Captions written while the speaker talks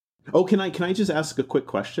Oh, can I just ask a quick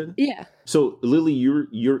question? Yeah. So, Lily, you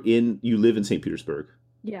live in St. Petersburg,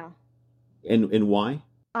 Yeah. and why?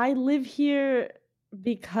 I live here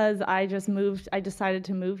because I decided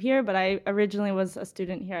to move here, but I originally was a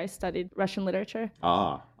student here. I studied Russian literature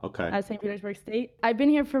Ah, okay. at St. Petersburg State. I've been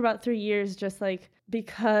here for about 3 years, just like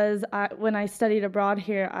because when I studied abroad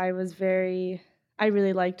here, I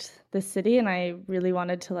really liked the city, and I really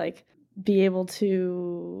wanted to like be able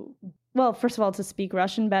to, well, first of all, to speak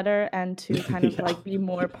Russian better and to kind of Yeah. like be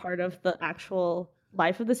more part of the actual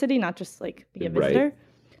life of the city, not just like be a Right. visitor.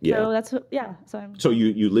 Yeah. So that's what, yeah. So I'm. So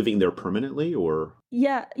you living there permanently, or?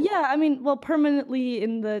 Yeah. I mean, well, permanently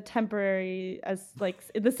in the temporary, as like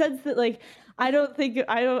in the sense that like I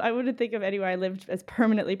wouldn't think of anywhere I lived as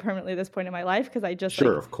permanently at this point in my life, because I just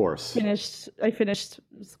Sure, like of course. I finished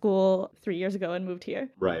school 3 years ago and moved here.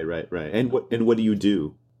 Right. And what do you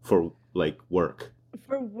do for like work?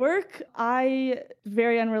 For work,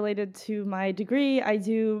 very unrelated to my degree, I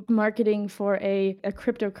do marketing for a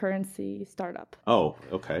cryptocurrency startup. Oh,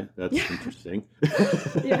 okay. That's interesting.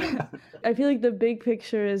 Yeah. I feel like the big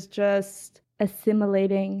picture is just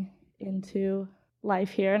assimilating into life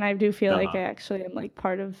here, and I do feel like I actually am like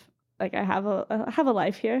part of, like I have a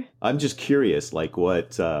life here. I'm just curious, like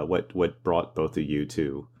what brought both of you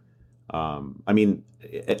to I mean,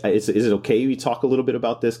 is it okay we talk a little bit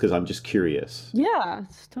about this? Because I'm just curious. Yeah,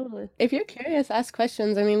 totally. If you're curious, ask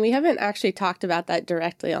questions. I mean, we haven't actually talked about that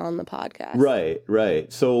directly on the podcast.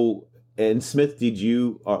 Right. So, and Smith,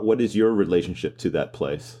 what is your relationship to that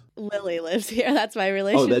place? Lily lives here. That's my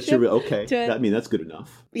relationship. Oh, that's okay. That's good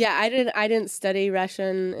enough. Yeah, I didn't study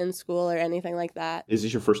Russian in school or anything like that. Is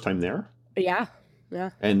this your first time there? Yeah.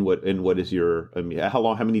 And what is your? I mean,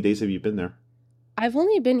 how many days have you been there? I've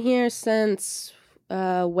only been here since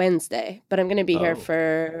Wednesday, but I'm going to be here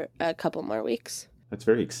for a couple more weeks. That's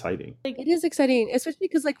very exciting. It is exciting, especially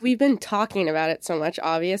because like we've been talking about it so much,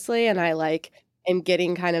 obviously, and I like am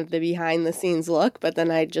getting kind of the behind the scenes look, but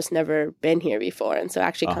then I'd just never been here before, and so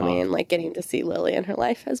actually coming and like getting to see Lily and her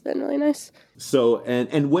life has been really nice. So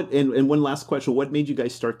and one last question: what made you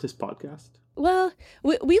guys start this podcast? Well,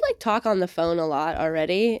 we like talk on the phone a lot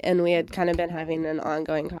already, and we had kind of been having an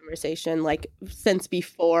ongoing conversation like since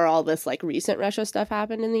before all this like recent Russia stuff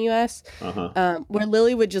happened in the U.S. Where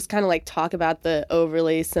Lily would just kind of like talk about the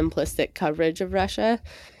overly simplistic coverage of Russia.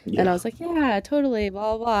 Yeah. And I was like, yeah, totally,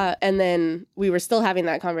 blah, blah, blah. And then we were still having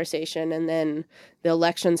that conversation, and then the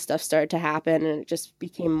election stuff started to happen, and it just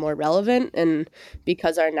became more relevant. And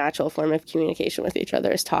because our natural form of communication with each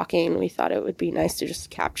other is talking, we thought it would be nice to just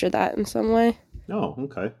capture that in some way. Oh,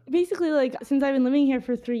 okay. Basically, like, since I've been living here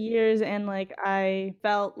for 3 years, and like I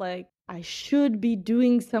felt like I should be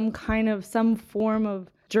doing some form of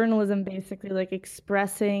journalism, basically like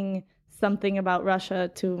expressing something about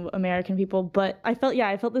Russia to American people, but I felt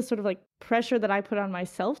this sort of like pressure that I put on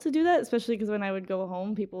myself to do that, especially because when I would go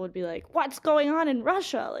home, people would be like, "What's going on in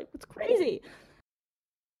Russia? Like, what's crazy?"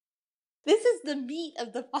 This is the meat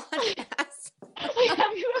of the podcast.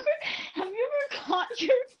 have you ever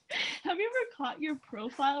caught your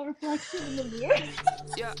profile reflection in the mirror?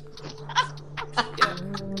 Yeah.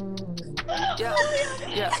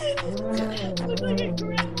 Looks like a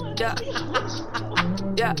gremlin.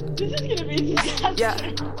 Yeah. This is gonna be a disaster.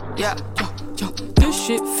 Yeah. This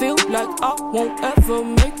shit feel like I won't ever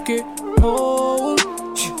make it home.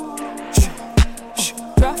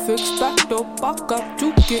 Traffic's backed up, I got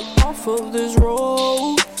to get off of this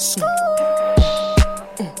road.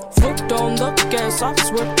 Foot on the gas, I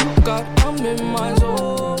swear to God, I'm in my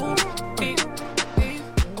zone.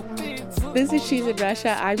 This is She's in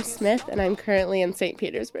Russia. I'm Smith, and I'm currently in St.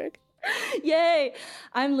 Petersburg. Yay!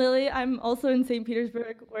 I'm Lily. I'm also in St.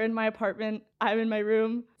 Petersburg. We're in my apartment. I'm in my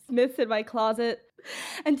room. Smith's in my closet.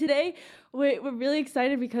 And today, we're really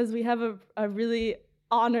excited because we have a really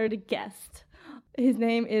honored guest. His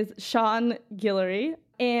name is Sean Guillory,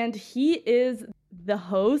 and he is the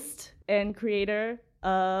host and creator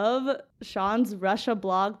of Sean's Russia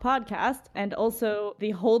Blog podcast, and also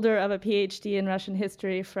the holder of a PhD in Russian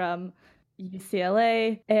history from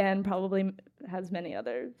UCLA, and probably has many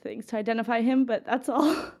other things to identify him, but that's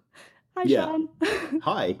all. Hi, Sean.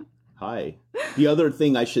 Hi. The other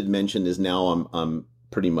thing I should mention is now I'm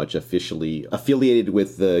pretty much officially affiliated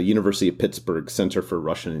with the University of Pittsburgh Center for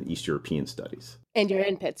Russian and East European Studies. And you're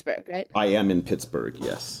in Pittsburgh, right? I am in Pittsburgh,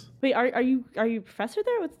 yes. Wait, are you a professor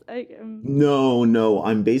there? No.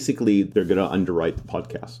 I'm basically, they're going to underwrite the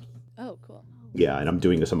podcast. Oh, cool. Yeah, and I'm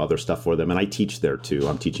doing some other stuff for them, and I teach there too.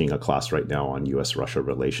 I'm teaching a class right now on U.S.-Russia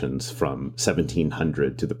relations from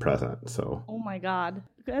 1700 to the present. So. Oh my God,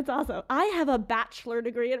 that's awesome! I have a bachelor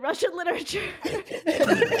degree in Russian literature.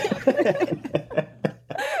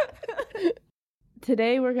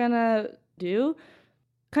 today we're gonna do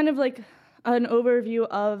kind of like an overview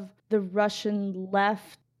of the Russian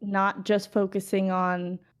left, not just focusing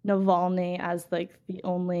on Navalny as like the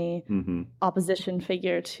only opposition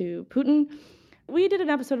figure to Putin. We did an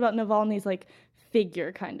episode about Navalny's like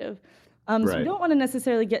figure, kind of. So we don't want to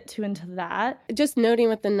necessarily get too into that. Just noting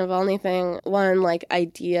with the Navalny thing, one like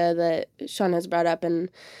idea that Sean has brought up in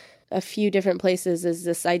a few different places is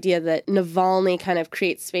this idea that Navalny kind of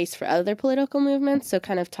creates space for other political movements. So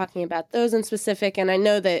kind of talking about those in specific. And I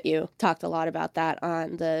know that you talked a lot about that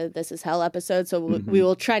on the This Is Hell episode. So we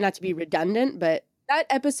will try not to be redundant, but that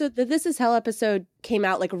episode, the This Is Hell episode, came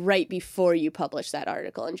out like right before you published that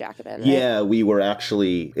article in Jacobin, right? Yeah, we were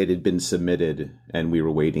actually, it had been submitted and we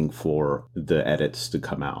were waiting for the edits to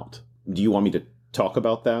come out. Do you want me to talk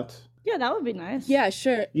about that? Yeah, that would be nice. Yeah,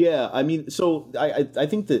 sure. Yeah, I mean, so I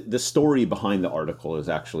think that the story behind the article is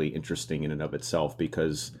actually interesting in and of itself,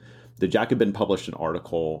 because the Jacobin published an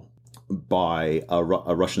article by a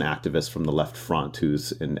Russian activist from the Left Front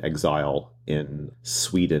who's in exile in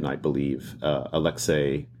Sweden, I believe,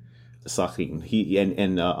 Alexei Sakhin. He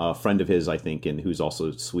and a friend of his, I think, and who's also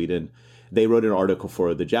Sweden. They wrote an article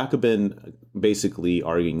for the Jacobin, basically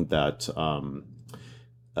arguing that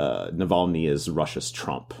Navalny is Russia's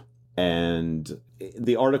Trump. And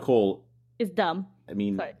the article is dumb. I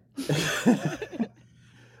mean, sorry.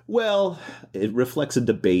 Well, it reflects a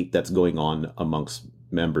debate that's going on amongst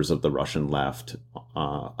members of the Russian left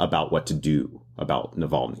about what to do about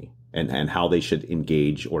Navalny and how they should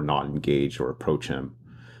engage or not engage or approach him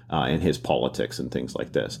in his politics and things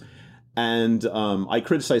like this. And I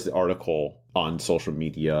criticized the article on social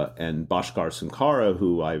media, and Bhaskar Sunkara,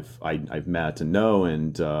 who I've met and know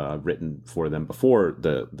and written for them before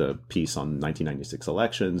the piece on 1996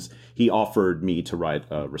 elections, he offered me to write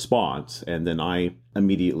a response. And then I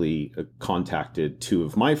immediately contacted two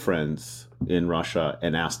of my friends in Russia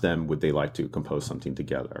and asked them, would they like to compose something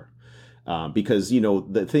together? Because, you know,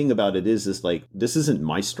 the thing about it is like, this isn't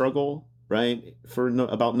my struggle, right?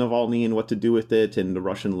 About Navalny and what to do with it and the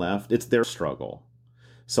Russian left. It's their struggle.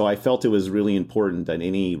 So I felt it was really important that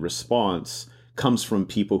any response comes from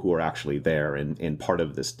people who are actually there and part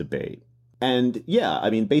of this debate. And yeah, I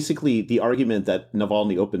mean, basically the argument that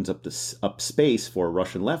Navalny opens up space for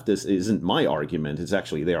Russian leftists isn't my argument. It's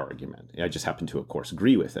actually their argument. I just happen to, of course,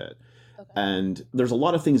 agree with it. Okay. And there's a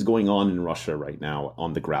lot of things going on in Russia right now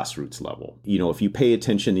on the grassroots level. You know, if you pay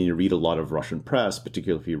attention and you read a lot of Russian press,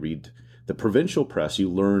 particularly if you read the provincial press, you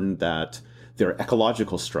learn that there are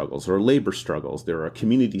ecological struggles, there are labor struggles, there are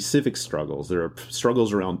community civic struggles, there are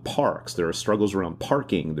struggles around parks, there are struggles around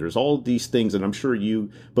parking, there's all these things, and I'm sure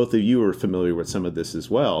both of you are familiar with some of this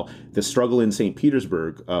as well. The struggle in St.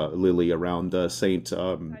 Petersburg, Lily, around St.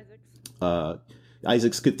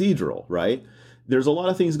 Isaac's Cathedral, right? There's a lot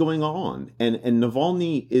of things going on, and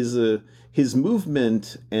Navalny is his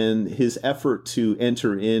movement and his effort to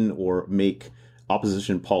enter in or make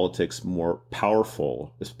opposition politics more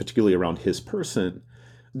powerful, particularly around his person.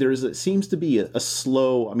 Seems to be a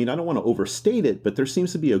slow, I mean, I don't want to overstate it, but there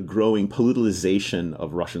seems to be a growing politicization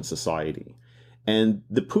of Russian society. And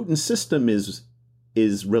the Putin system is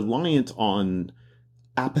reliant on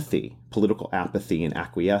apathy, political apathy and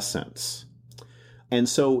acquiescence. And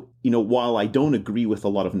so, you know, while I don't agree with a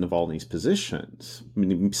lot of Navalny's positions, I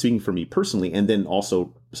mean, speaking for me personally, and then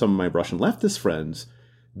also some of my Russian leftist friends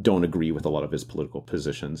don't agree with a lot of his political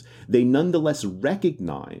positions, they nonetheless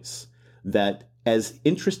recognize that as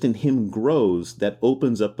interest in him grows, that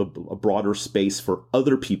opens up a broader space for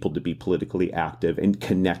other people to be politically active and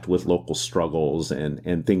connect with local struggles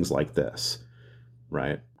and things like this,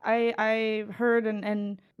 right? I heard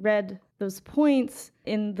and read those points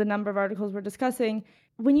in the number of articles we're discussing.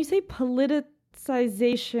 When you say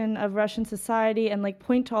politicization of Russian society and like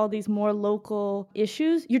point to all these more local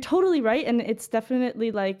issues, you're totally right. And it's definitely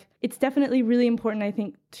really important, I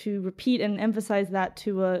think, to repeat and emphasize that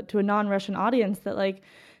to a non-Russian audience, that like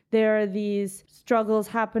there are these struggles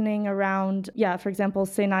happening around, for example,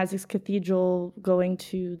 St. Isaac's Cathedral, going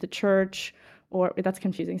to the church, or that's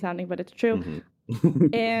confusing sounding, but it's true. Mm-hmm.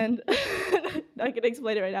 And I can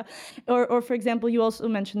explain it right now. Or for example, you also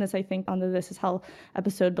mentioned this, I think, on the This Is Hell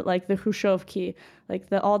episode, but like the Khrushchevki, like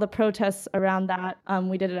all the protests around that.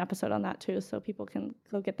 We did an episode on that too, so people can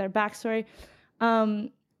go get their backstory.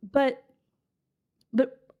 But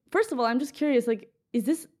first of all, I'm just curious, like, is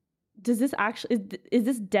this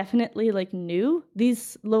definitely like new?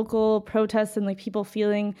 These local protests and like people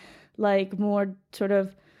feeling like more sort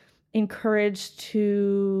of encouraged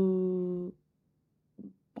to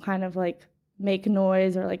kind of like make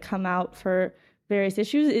noise or like come out for various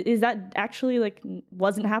issues. Is that actually like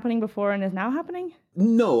wasn't happening before and is now happening?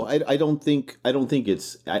 No, I don't think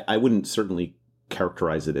it's, I wouldn't certainly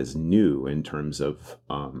characterize it as new in terms of,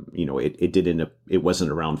 it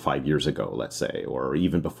wasn't around 5 years ago, let's say, or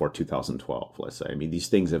even before 2012, let's say. I mean, these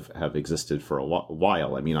things have existed for a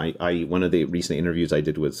while. I mean, I one of the recent interviews I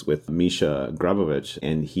did was with Misha Grabovich,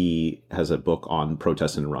 and he has a book on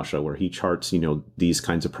protests in Russia where he charts, these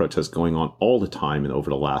kinds of protests going on all the time and over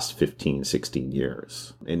the last 15, 16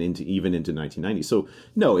 years and even into 1990. So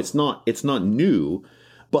no, it's not new.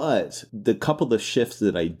 But the couple of shifts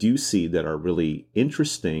that I do see that are really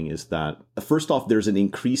interesting is that, first off, there's an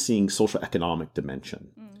increasing social economic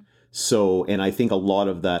dimension. So, and I think a lot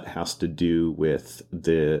of that has to do with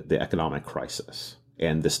the economic crisis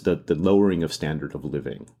and the lowering of standard of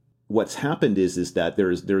living. What's happened is that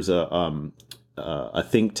there's a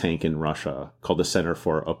think tank in Russia called the Center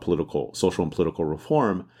for Social and Political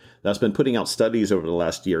Reform that's been putting out studies over the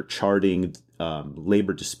last year charting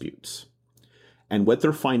labor disputes. And what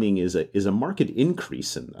they're finding is a marked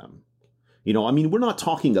increase in them. We're not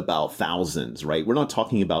talking about thousands, right? We're not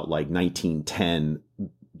talking about like 1910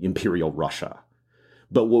 Imperial Russia.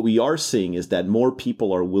 But what we are seeing is that more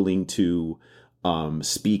people are willing to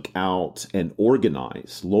speak out and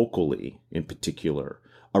organize locally, in particular,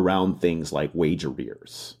 around things like wage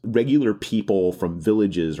arrears. Regular people from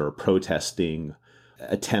villages are protesting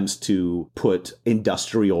attempts to put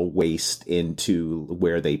industrial waste into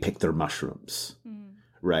where they pick their mushrooms,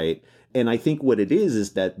 right? And I think what it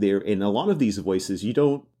is that there, in a lot of these voices, you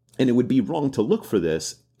don't, and it would be wrong to look for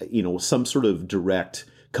this, some sort of direct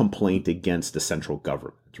complaint against the central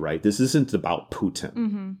government, right? This isn't about Putin.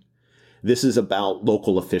 Mm-hmm. This is about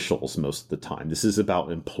local officials most of the time. This is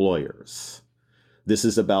about employers. This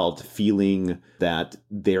is about feeling that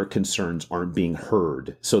their concerns aren't being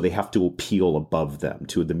heard, so they have to appeal above them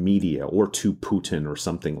to the media or to Putin or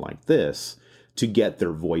something like this to get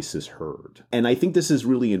their voices heard. And I think this is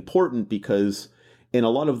really important because in a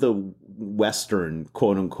lot of the Western,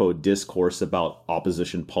 quote unquote, discourse about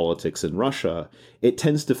opposition politics in Russia, it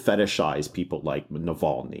tends to fetishize people like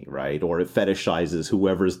Navalny, right? Or it fetishizes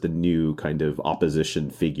whoever's the new kind of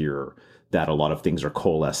opposition figure that a lot of things are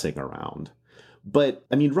coalescing around. But,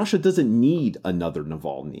 Russia doesn't need another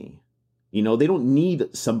Navalny. They don't need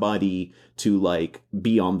somebody to,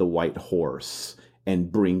 be on the white horse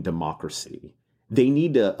and bring democracy. They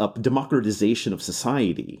need a democratization of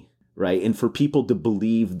society, right? And for people to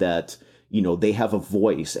believe that, they have a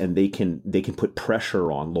voice and they can put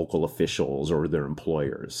pressure on local officials or their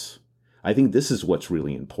employers. I think this is what's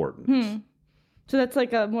really important. So that's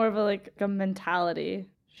more of a mentality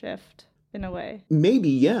shift. In a way. Maybe,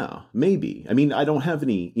 yeah, maybe. I don't have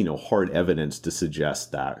any, hard evidence to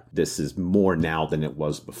suggest that this is more now than it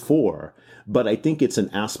was before. But I think it's an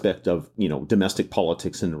aspect of, domestic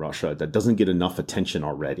politics in Russia that doesn't get enough attention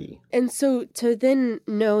already. And so to then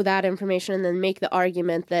know that information and then make the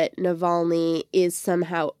argument that Navalny is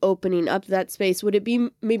somehow opening up that space, would it be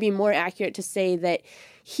maybe more accurate to say that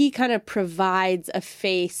he kind of provides a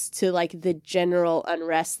face to the general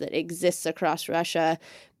unrest that exists across Russia?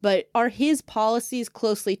 But are his policies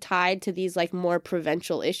closely tied to these more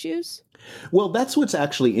provincial issues? Well, that's what's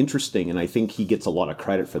actually interesting. And I think he gets a lot of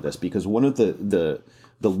credit for this because one of the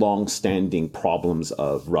long-standing problems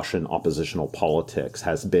of Russian oppositional politics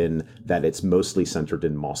has been that it's mostly centered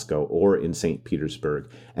in Moscow or in St. Petersburg.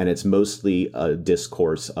 And it's mostly a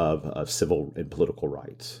discourse of civil and political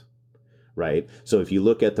rights, right? So if you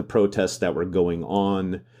look at the protests that were going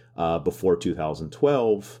on before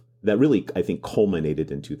 2012, that really, I think,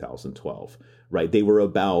 culminated in 2012, right? They were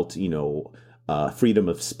about, freedom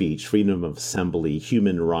of speech, freedom of assembly,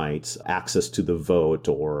 human rights, access to the vote,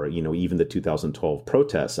 or, even the 2012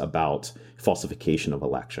 protests about falsification of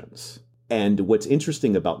elections. And what's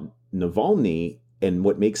interesting about Navalny and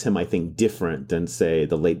what makes him, I think, different than, say,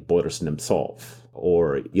 the late Boris Nemtsov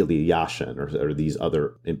or Ilya Yashin or these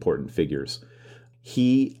other important figures,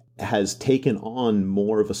 he has taken on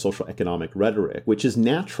more of a social economic rhetoric, which is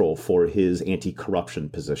natural for his anti-corruption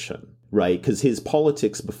position, right? Because his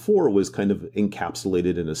politics before was kind of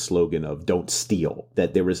encapsulated in a slogan of don't steal,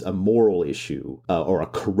 that there was a moral issue or a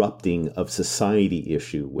corrupting of society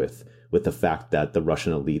issue with the fact that the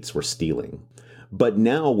Russian elites were stealing. But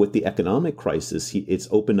now with the economic crisis, it's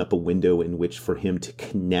opened up a window in which for him to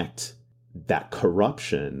connect that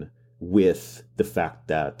corruption with the fact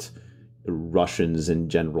that Russians in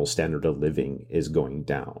general standard of living is going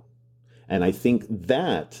down. And I think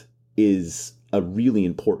that is a really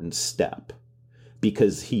important step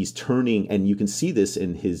because he's turning, and you can see this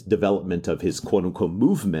in his development of his quote unquote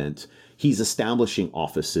movement. he's establishing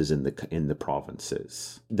offices in the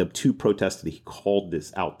provinces. The two protests that he called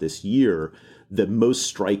this year, the most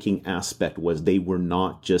striking aspect was they were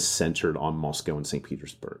not just centered on Moscow and St.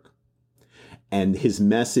 Petersburg. And his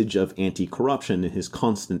message of anti-corruption and his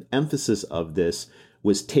constant emphasis of this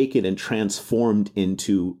was taken and transformed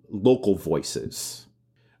into local voices,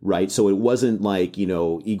 right? So it wasn't like,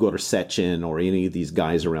 Igor Sechin or any of these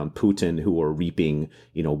guys around Putin who are reaping,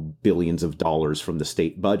 billions of dollars from the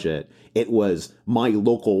state budget. It was my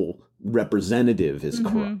local representative is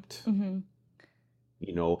corrupt. Mm-hmm.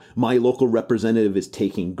 My local representative is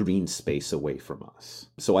taking green space away from us.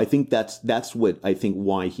 So I think that's what I think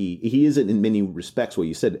why he isn't in many respects what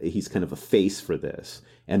you said. He's kind of a face for this.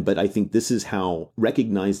 But I think this is how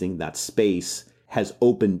recognizing that space has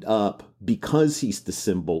opened up because he's the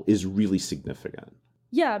symbol is really significant.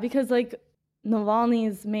 Yeah, because like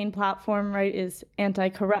Navalny's main platform, right, is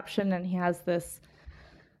anti-corruption, and he has this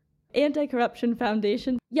anti-corruption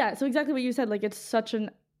foundation. Yeah, so exactly what you said, like it's such an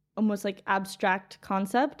almost like abstract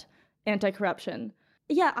concept, anti-corruption.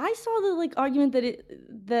 Yeah, I saw the argument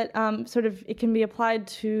that sort of it can be applied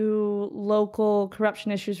to local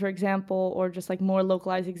corruption issues, for example, or just like more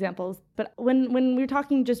localized examples. But when we were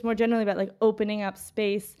talking just more generally about like opening up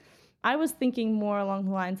space, I was thinking more along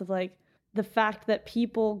the lines of like the fact that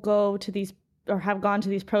people go to these or have gone to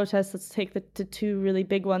these protests. Let's take the two really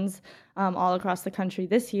big ones all across the country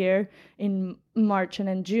this year in March and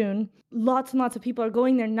in June. Lots and lots of people are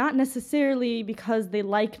going there, not necessarily because they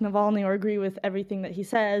like Navalny or agree with everything that he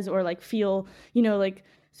says or like feel, like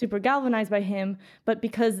super galvanized by him, but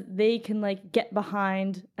because they can like get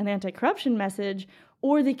behind an anti-corruption message,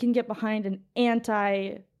 or they can get behind an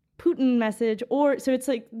anti-Putin message, or so it's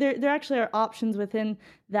like there actually are options within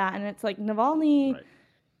that. And it's like Navalny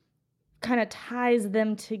kind of ties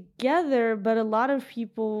them together, but a lot of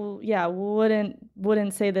people,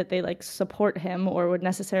 wouldn't say that they like support him or would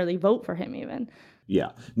necessarily vote for him even.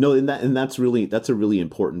 Yeah, no, and that's a really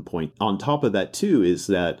important point. On top of that too is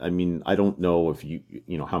that, I mean, I don't know if you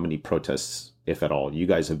know how many protests, if at all, you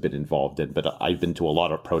guys have been involved in, but I've been to a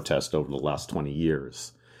lot of protests over the last 20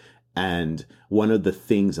 years. And one of the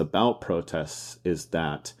things about protests is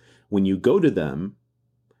that when you go to them,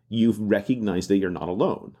 you recognize that you're not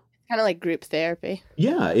alone. Kind of like group therapy.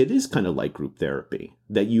 Yeah, it is kind of like group therapy,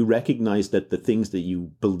 that you recognize that the things that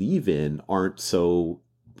you believe in aren't so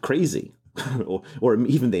crazy or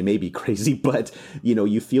even they may be crazy, but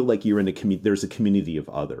you feel like you're in a community, there's a community of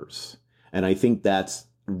others. And I think that's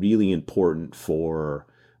really important for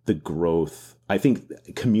the growth. I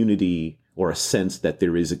think community, or a sense that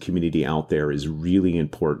there is a community out there, is really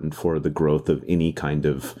important for the growth of any kind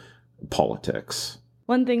of politics.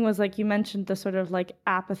 One thing was like you mentioned the sort of like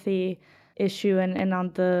apathy issue, and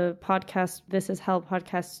on the podcast, This Is Hell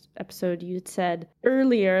podcast episode, you said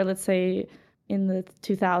earlier, let's say in the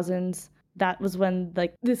 2000s, that was when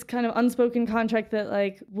like this kind of unspoken contract that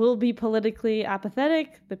like we'll be politically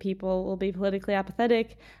apathetic, the people will be politically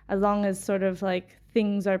apathetic as long as sort of like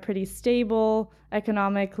things are pretty stable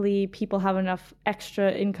economically, people have enough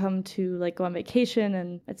extra income to like go on vacation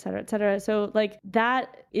and et cetera, et cetera. So like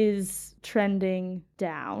that is trending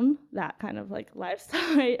down, that kind of like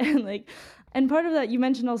lifestyle, right? And part of that, you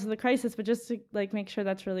mentioned also the crisis, but just to like make sure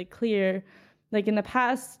that's really clear, like in the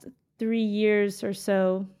past 3 years or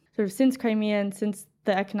so, sort of since Crimea and since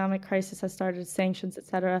the economic crisis has started, sanctions, et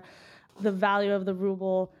cetera, the value of the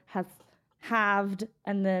ruble has halved,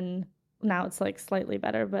 and then now it's like slightly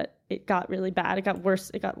better, but it got really bad. It got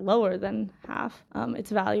worse. It got lower than half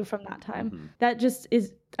its value from that time. Mm-hmm. That just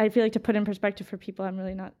is, I feel like, to put in perspective for people,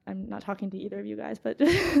 I'm not talking to either of you guys, but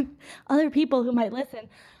other people who might listen,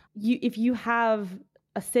 if you have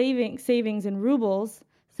a savings in rubles,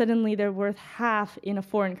 suddenly they're worth half in a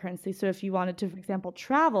foreign currency. So if you wanted to, for example,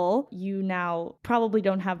 travel, you now probably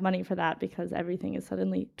don't have money for that because everything is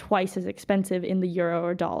suddenly twice as expensive in the euro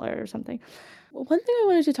or dollar or something. One thing I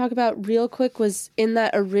wanted to talk about real quick was in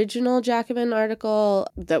that original Jacobin article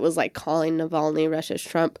that was like calling Navalny Russia's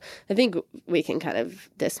Trump. I think we can kind of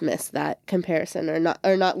dismiss that comparison or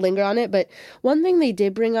not linger on it. But one thing they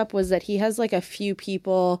did bring up was that he has like a few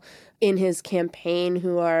people in his campaign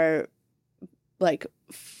who are like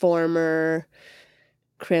former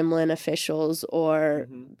Kremlin officials or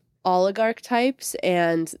oligarch types.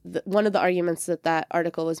 And one of the arguments that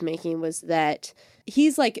article was making was that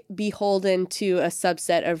he's like beholden to a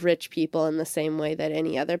subset of rich people in the same way that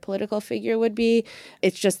any other political figure would be.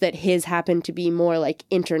 It's just that his happened to be more like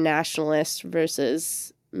internationalist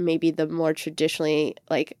versus maybe the more traditionally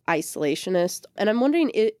like isolationist. And I'm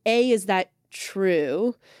wondering, is that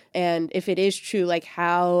true? And if it is true, like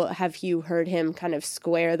how have you heard him kind of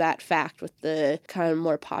square that fact with the kind of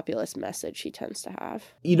more populist message he tends to have?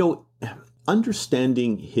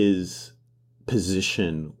 Understanding his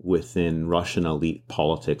position within Russian elite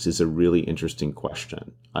politics is a really interesting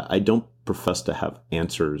question. I don't profess to have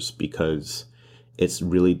answers because it's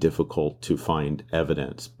really difficult to find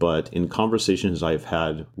evidence. But in conversations I've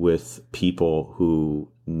had with people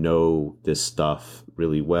who know this stuff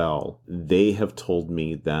really well, they have told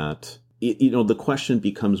me that, the question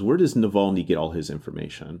becomes, where does Navalny get all his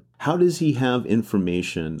information? How does he have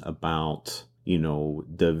information about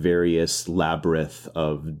the various labyrinth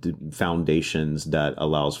of foundations that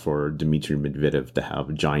allows for Dmitry Medvedev to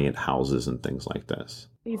have giant houses and things like this?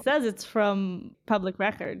 He says it's from public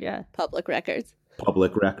record, yeah. Public records.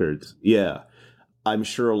 Public records, yeah. I'm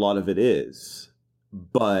sure a lot of it is.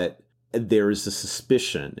 But there is a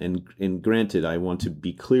suspicion, and granted, I want to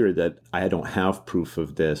be clear that I don't have proof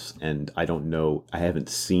of this, and I don't know, I haven't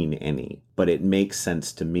seen any. But it makes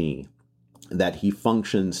sense to me that he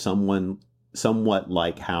functions somewhat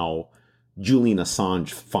like how Julian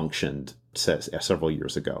Assange functioned several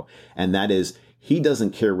years ago. And that is, he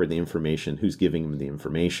doesn't care who's giving him the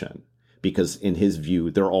information, because in his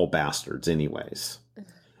view, they're all bastards anyways.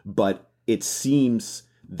 But it seems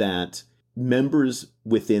that members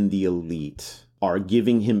within the elite are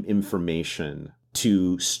giving him information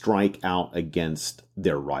to strike out against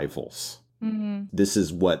their rivals. Mm-hmm. This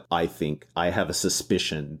is what I think. I have a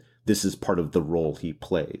suspicion this is part of the role he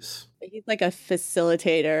plays. He's like a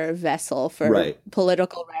facilitator vessel for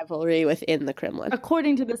political rivalry within the Kremlin.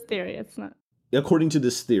 According to this theory, it's not. According to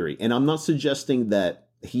this theory. And I'm not suggesting that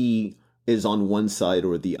he is on one side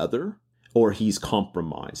or the other, or he's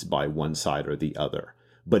compromised by one side or the other.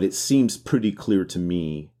 But it seems pretty clear to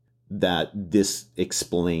me that this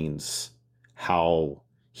explains how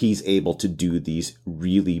he's able to do these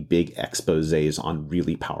really big exposés on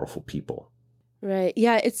really powerful people. Right.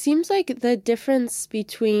 Yeah, it seems like the difference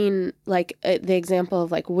between like the example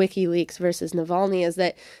of like WikiLeaks versus Navalny is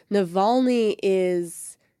that Navalny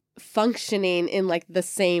is functioning in like the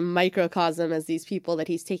same microcosm as these people that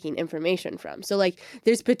he's taking information from. So like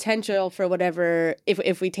there's potential for whatever,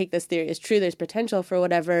 if we take this theory as true, there's potential for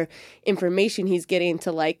whatever information he's getting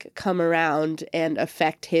to like come around and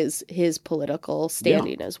affect his political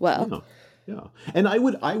standing as well. Yeah. And I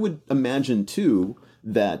would imagine too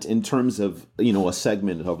that in terms of, a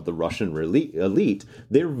segment of the Russian elite,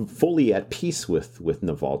 they're fully at peace with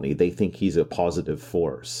Navalny. They think he's a positive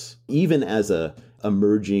force, even as a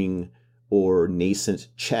emerging or nascent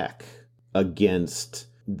check against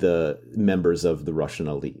the members of the Russian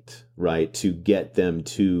elite, right? To get them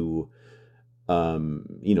to,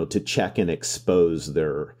 to check and expose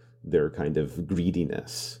their kind of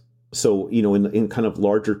greediness. So, in kind of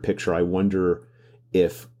larger picture, I wonder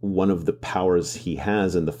if one of the powers he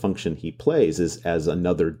has and the function he plays is as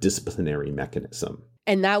another disciplinary mechanism.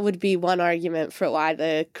 And that would be one argument for why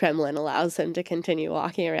the Kremlin allows him to continue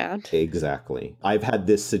walking around. Exactly. I've had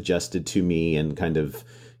this suggested to me and kind of,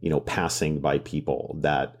 passing by people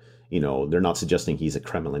that, they're not suggesting he's a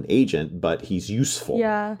Kremlin agent, but he's useful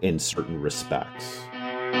in certain respects.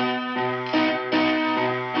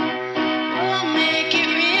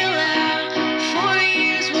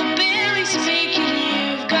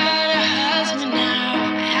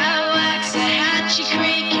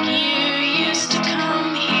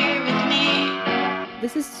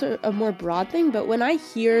 This is sort of a more broad thing, but when I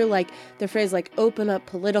hear like the phrase like open up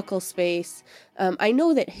political space, I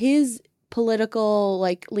know that his political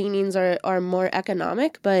like leanings are more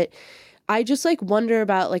economic, but I just like wonder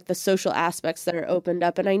about like the social aspects that are opened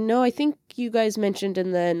up. And I think you guys mentioned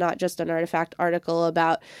in the Not Just an Artifact article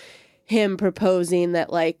about him proposing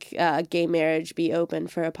that like gay marriage be open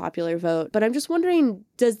for a popular vote. But I'm just wondering,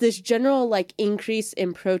 does this general like increase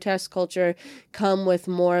in protest culture come with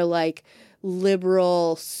more like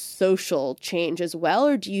liberal social change as well?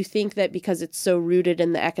 Or do you think that because it's so rooted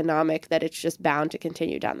in the economic that it's just bound to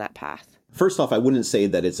continue down that path? First off, I wouldn't say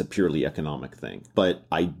that it's a purely economic thing, but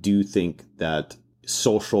I do think that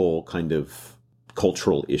social kind of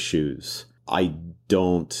cultural issues, I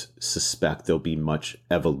don't suspect there'll be much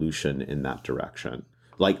evolution in that direction.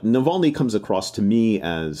 Like Navalny comes across to me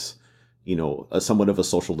as, somewhat of a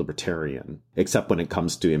social libertarian, except when it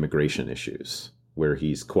comes to immigration issues, where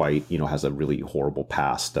he's quite, has a really horrible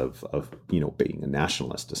past of being a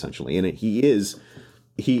nationalist, essentially. And he is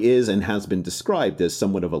and has been described as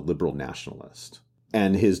somewhat of a liberal nationalist.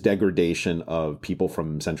 and his degradation of people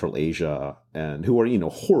from Central Asia and who are,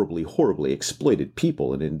 horribly, horribly exploited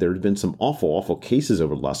people. And there have been some awful, awful cases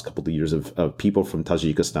over the last couple of years of people from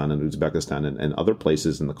Tajikistan and Uzbekistan and other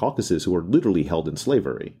places in the Caucasus who are literally held in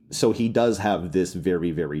slavery. So he does have this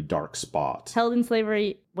very, very dark spot. Held in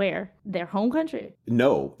slavery where? Their home country?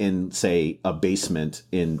 No, in, say, a basement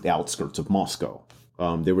in the outskirts of Moscow.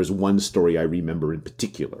 There was one story I remember in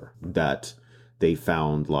particular that they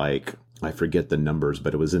found, like, I forget the numbers,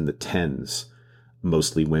 but it was in the tens,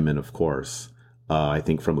 mostly women, of course, I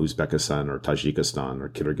think from Uzbekistan or Tajikistan or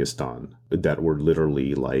Kyrgyzstan, that were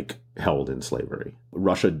literally like held in slavery.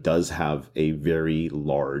 Russia does have a very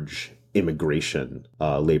large immigrant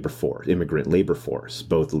labor force,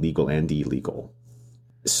 both legal and illegal.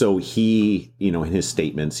 So he, in his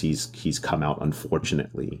statements, he's come out,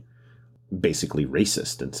 unfortunately, basically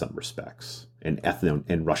racist in some respects, and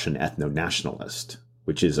Russian ethno-nationalist.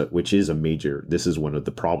 Which is a major. This is one of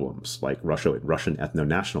the problems. Like Russian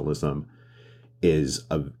ethno-nationalism is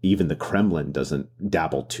even the Kremlin doesn't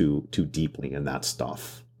dabble too deeply in that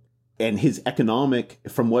stuff. And his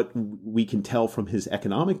from what we can tell from his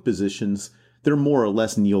economic positions, they're more or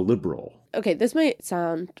less neoliberal. Okay, this might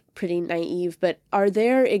sound pretty naive, but are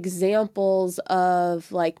there examples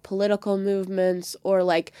of like political movements or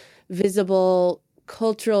like visible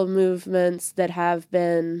cultural movements that have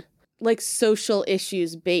been like social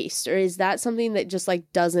issues based, or is that something that just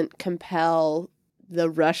like doesn't compel the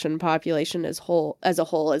Russian population as a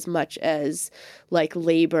whole as much as like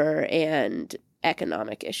labor and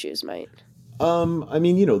economic issues might? I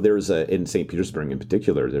mean, there's in St. Petersburg in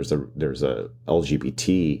particular, there's a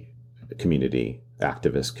LGBT community,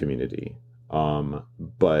 activist community.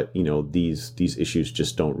 But these issues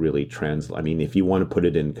just don't really translate. I mean, if you want to put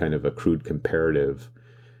it in kind of a crude comparative,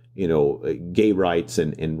 gay rights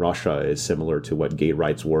in Russia is similar to what gay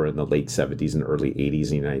rights were in the late 70s and early 80s in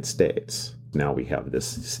the United States. Now we have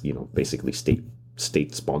this, basically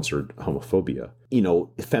state-sponsored homophobia.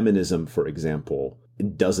 Feminism, for example,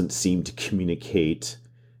 doesn't seem to communicate,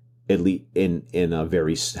 at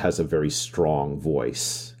least has a very strong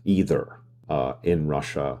voice either in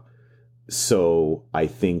Russia. So I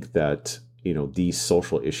think that, these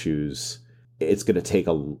social issues, it's going to take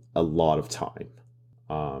a lot of time.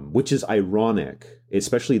 Which is ironic,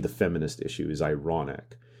 especially the feminist issue is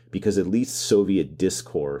ironic, because at least Soviet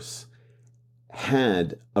discourse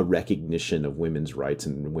had a recognition of women's rights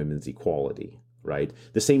and women's equality, right?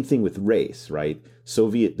 The same thing with race, right?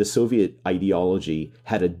 The Soviet ideology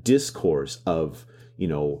had a discourse of,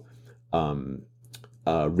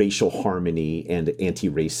 racial harmony and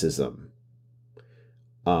anti-racism.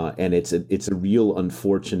 And it's a real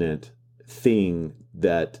unfortunate thing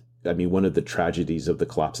that, I mean, one of the tragedies of the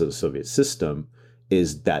collapse of the Soviet system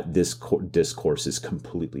is that this discourse is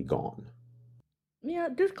completely gone. Yeah,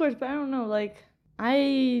 discourse, but I don't know. Like,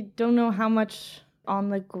 I don't know how much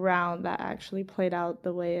on the ground that actually played out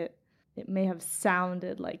the way it may have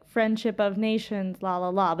sounded, like friendship of nations, la la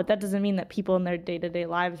la. But that doesn't mean that people in their day-to-day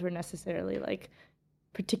lives were necessarily like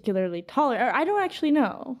particularly tolerant. I don't actually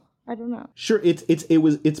know. I don't know. Sure,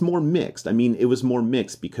 it's more mixed. I mean, it was more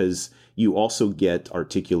mixed because you also get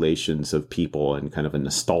articulations of people in kind of a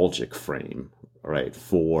nostalgic frame, right?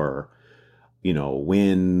 For,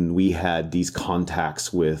 when we had these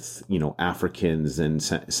contacts with, Africans and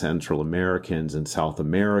Central Americans and South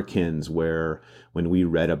Americans, where when we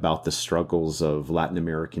read about the struggles of Latin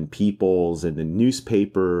American peoples in the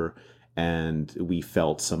newspaper, and we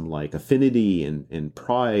felt some like affinity and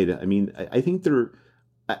pride. I mean, I think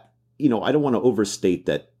I don't want to overstate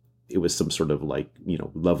that it was some sort of like,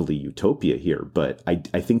 lovely utopia here, but I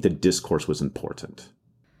think the discourse was important.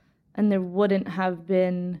 And there wouldn't have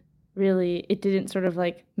been really, it didn't sort of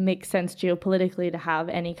like make sense geopolitically to have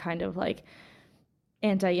any kind of like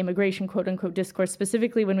anti-immigration, quote unquote, discourse.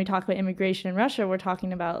 Specifically, when we talk about immigration in Russia, we're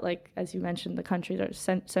talking about, like, as you mentioned, the countries are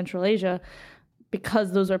Central Asia.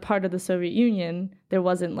 Because those are part of the Soviet Union, there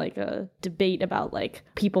wasn't like a debate about like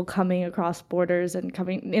people coming across borders and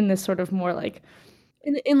coming in this sort of more like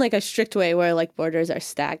in like a strict way where like borders are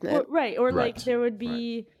stagnant. Or like there would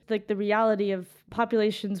be like the reality of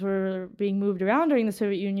populations were being moved around during the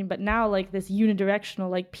Soviet Union, but now like this unidirectional,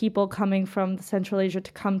 like people coming from Central Asia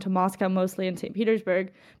to come to Moscow, mostly in St.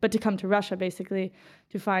 Petersburg, but to come to Russia basically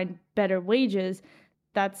to find better wages.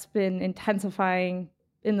 That's been intensifying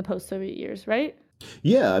in the post-Soviet years, right?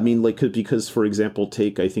 Yeah, I mean, like, because, for example,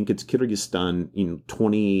 I think it's Kyrgyzstan,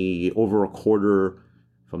 over a quarter,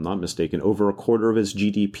 if I'm not mistaken, over a quarter of its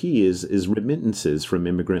GDP is remittances from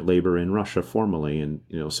immigrant labor in Russia formally. And,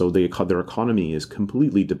 so their economy is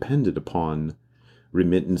completely dependent upon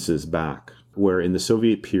remittances back Where in the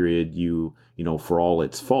Soviet period, for all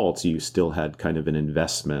its faults, you still had kind of an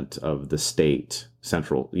investment of the state,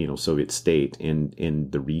 central, Soviet state in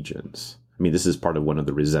the regions. I mean, this is part of one of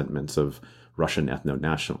the resentments of Russian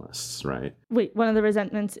ethno-nationalists, right? Wait, one of the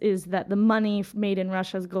resentments is that the money made in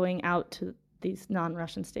Russia is going out to these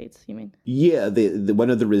non-Russian states, you mean? Yeah,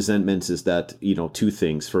 one of the resentments is that, two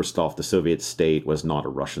things. First off, the Soviet state was not a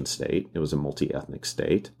Russian state. It was a multi-ethnic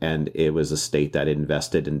state. And it was a state that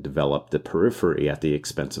invested and developed the periphery at the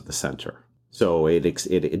expense of the center. So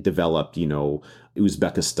it developed,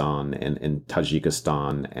 Uzbekistan and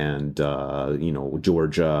Tajikistan and,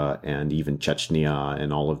 Georgia and even Chechnya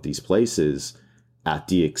and all of these places at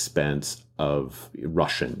the expense of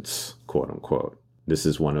Russians, quote unquote. This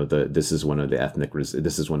is one of the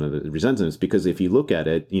resentments, because if you look at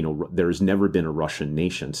it, there's never been a Russian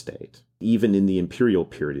nation state. Even in the imperial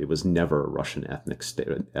period, it was never a Russian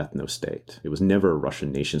ethno state. It was never a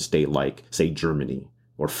Russian nation state like, say, Germany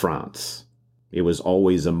or France. It was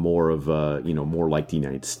always more like the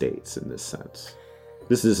United States in this sense.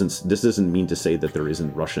 This doesn't mean to say that there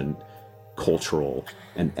isn't Russian cultural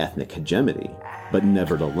and ethnic hegemony, but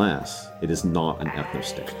nevertheless, it is not an ethno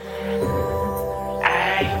state.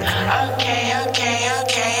 Okay,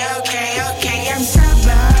 I'm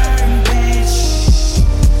stubborn, bitch.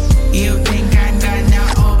 You think I'm gonna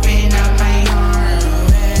open up my heart?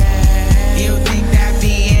 You think that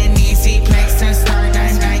be an easy place to start?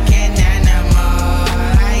 I'm like an animal.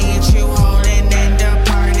 I eat you whole and then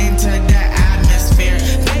depart into the atmosphere.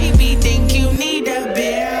 Baby, think you need a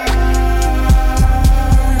beer?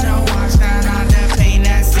 Don't wash down all the pain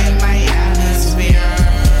that's in my atmosphere.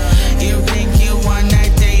 You think you wanna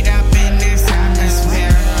date up in this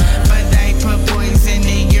atmosphere, but they put poison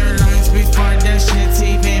in your lungs before the shit's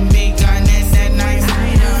even begun, and then I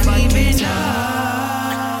don't even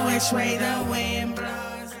know which way the wind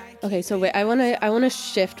blows. Okay, so wait, I wanna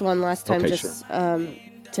shift one last time, Okay, just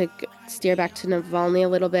to steer back to Navalny a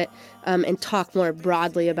little bit, and talk more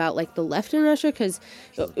broadly about like the left in Russia, because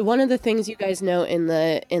one of the things you guys know in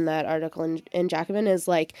that article in Jacobin is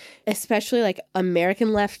like, especially like American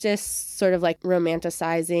leftists sort of like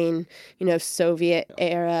romanticizing, Soviet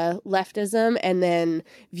era leftism, and then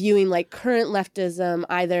viewing like current leftism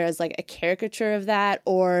either as like a caricature of that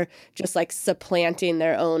or just like supplanting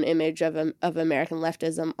their own image of American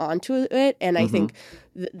leftism onto it. And I think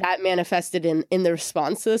that manifested in the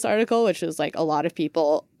response to this article, which was like a lot of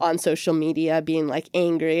people on social media being like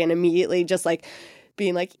angry and immediately just like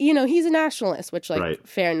being like, he's a nationalist, which like Right.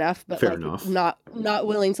 fair enough, but Fair like enough. not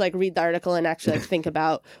willing to like read the article and actually like think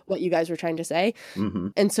about what you guys were trying to say. Mm-hmm.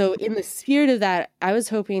 And so in the spirit of that, I was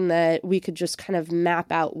hoping that we could just kind of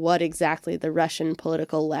map out what exactly the Russian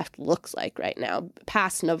political left looks like right now,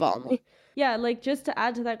 past Navalny. Yeah, like just to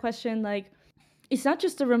add to that question, like it's not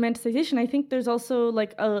just a romanticization. I think there's also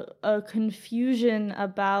like a confusion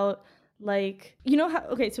about like,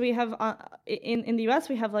 so we have in the US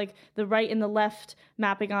we have like the right and the left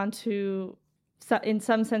mapping onto, in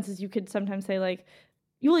some senses you could sometimes say like,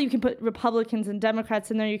 you can put Republicans and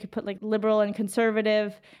Democrats in there, you could put like liberal and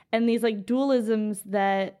conservative, and these like dualisms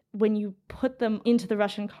that when you put them into the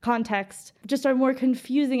Russian context just are more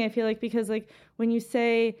confusing, I feel like, because like when you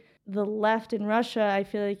say the left in Russia, I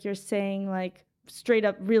feel like you're saying like straight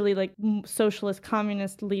up really like socialist,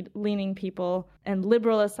 communist leaning people, and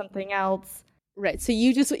liberal is something else. Right. So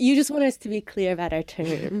you just want us to be clear about our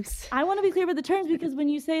terms. I want to be clear about the terms, because when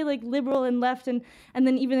you say like liberal and left, and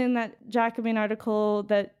then even in that Jacobin article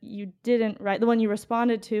that you didn't write, the one you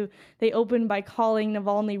responded to, they opened by calling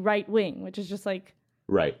Navalny right wing, which is just like,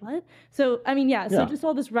 Right. what? So, I mean, so Yeah. just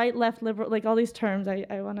all this right, left, liberal, like all these terms, I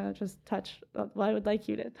want to just touch, well, I would like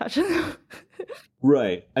you to touch on them.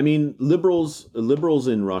 Right. I mean, liberals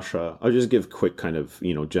in Russia, I'll just give quick kind of,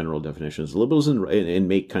 general definitions. Liberals and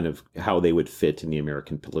make kind of how they would fit in the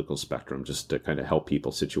American political spectrum, just to kind of help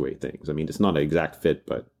people situate things. I mean, it's not an exact fit,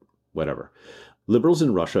 but whatever. Liberals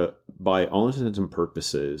in Russia, by all intents and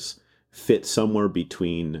purposes, fit somewhere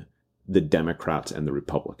between the Democrats and the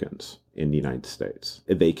Republicans in the United States.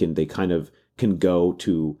 They kind of can go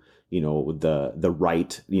to, the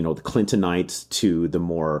right, the Clintonites, to the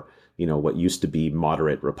more, what used to be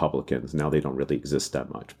moderate Republicans. Now they don't really exist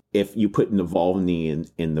that much. If you put Navalny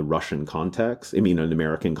in the Russian context, an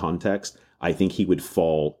American context, I think he would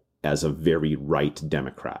fall as a very right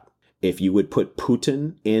Democrat. If you would put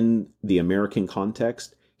Putin in the American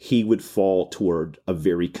context, he would fall toward a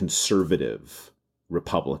very conservative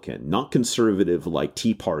Republican, not conservative like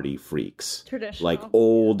Tea Party freaks, Traditional. like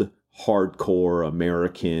old, hardcore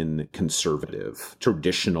American conservative,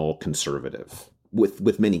 traditional conservative,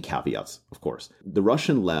 with many caveats, of course. The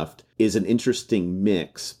Russian left is an interesting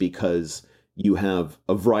mix because you have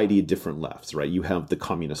a variety of different lefts, right? You have the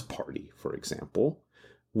Communist Party, for example,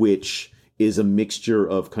 which is a mixture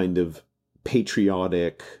of kind of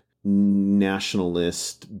patriotic,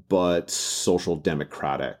 nationalist, but social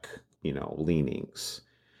democratic, leanings.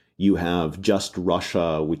 You have Just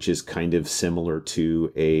Russia, which is kind of similar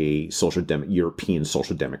to a European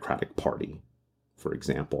social democratic party, for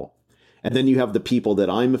example. And then you have the people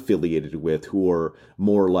that I'm affiliated with who are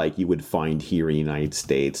more like you would find here in the United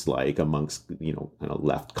States, like amongst, kind of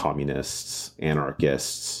left communists,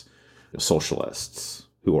 anarchists, socialists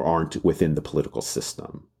who aren't within the political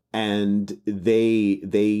system. And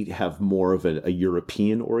they have more of a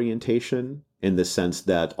European orientation in the sense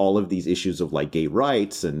that all of these issues of like gay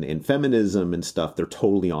rights and feminism and stuff, they're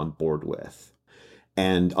totally on board with.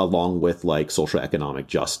 And along with like social economic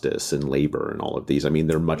justice and labor and all of these, I mean,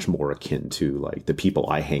 they're much more akin to like the people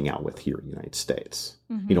I hang out with here in the United States.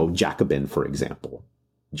 Mm-hmm. Jacobin, for example.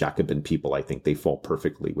 Jacobin people, I think they fall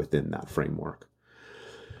perfectly within that framework.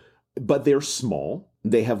 But they're small.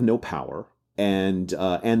 They have no power. And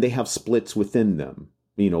they have splits within them.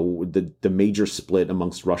 The major split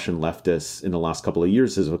amongst Russian leftists in the last couple of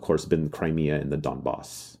years has, of course, been Crimea and the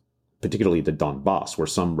Donbass, particularly the Donbass, where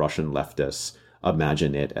some Russian leftists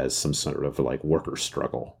imagine it as some sort of like worker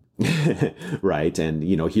struggle, right? And,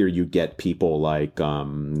 here you get people like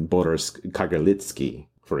Boris Kagarlitsky,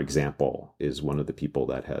 for example, is one of the people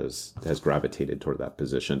that has gravitated toward that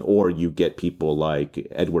position. Or you get people like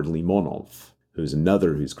Edward Limonov, who's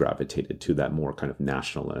another who's gravitated to that more kind of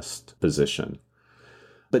nationalist position.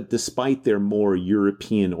 But despite their more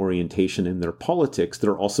European orientation in their politics,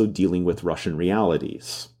 they're also dealing with Russian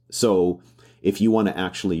realities. So if you want to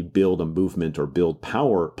actually build a movement or build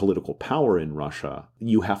power, political power in Russia,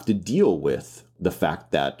 you have to deal with the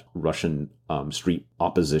fact that Russian street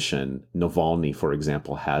opposition, Navalny, for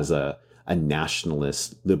example, has a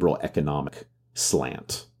nationalist liberal economic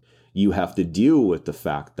slant. You have to deal with the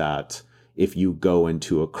fact that if you go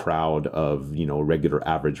into a crowd of, regular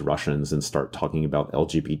average Russians and start talking about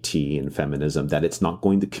LGBT and feminism, that it's not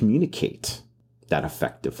going to communicate that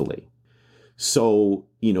effectively. So,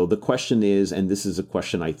 the question is, and this is a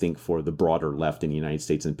question I think for the broader left in the United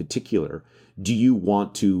States in particular, do you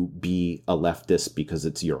want to be a leftist because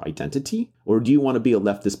it's your identity? Or do you want to be a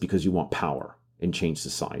leftist because you want power and change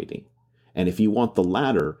society? And if you want the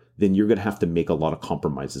latter, then you're going to have to make a lot of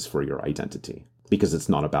compromises for your identity because it's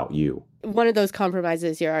not about you. One of those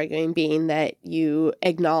compromises you're arguing being that you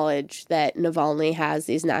acknowledge that Navalny has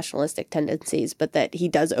these nationalistic tendencies, but that he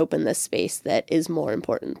does open this space that is more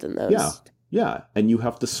important than those. Yeah, and you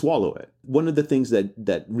have to swallow it. One of the things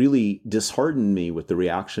that really disheartened me with the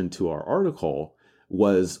reaction to our article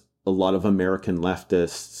was a lot of American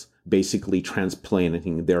leftists basically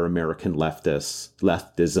transplanting their American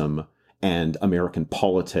leftism and American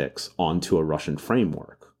politics onto a Russian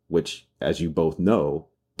framework, which, as you both know,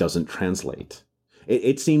 doesn't translate.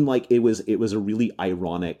 It seemed like it was a really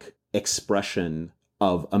ironic expression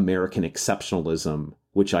of American exceptionalism,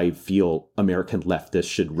 which I feel American leftists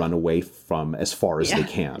should run away from as far as they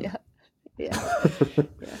can. Yeah.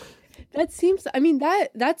 That seems,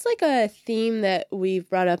 that's like a theme that we've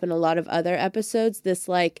brought up in a lot of other episodes, this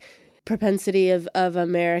like propensity of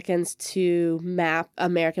Americans to map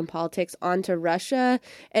American politics onto Russia.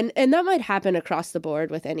 And that might happen across the board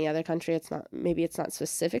with any other country. Maybe it's not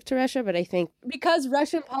specific to Russia, but I think because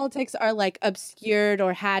Russian politics are like obscured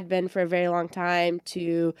or had been for a very long time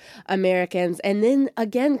to Americans. And then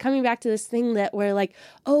again, coming back to this thing that we're like,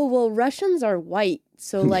 oh, well, Russians are white.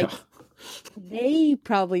 So like, they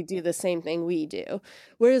probably do the same thing we do.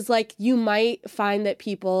 Whereas like you might find that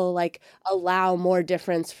people like allow more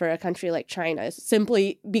difference for a country like China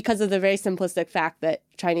simply because of the very simplistic fact that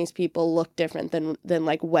Chinese people look different than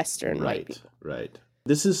like Western white people. Right.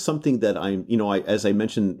 This is something that as I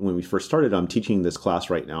mentioned when we first started, I'm teaching this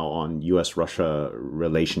class right now on U.S.-Russia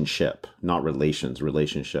relationship, not relations,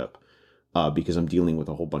 relationship, because I'm dealing with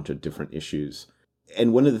a whole bunch of different issues.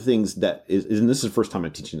 And one of the things that is, and this is the first time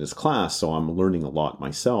I'm teaching this class, so I'm learning a lot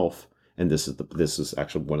myself. And this is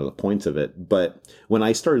actually one of the points of it. But when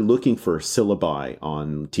I started looking for syllabi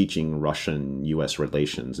on teaching Russian-U.S.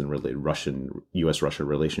 relations and Russian-U.S.-Russia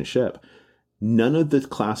relationship, none of the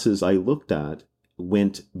classes I looked at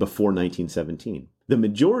went before 1917. The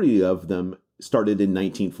majority of them started in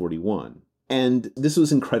 1941. And this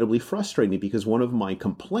was incredibly frustrating because one of my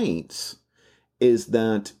complaints is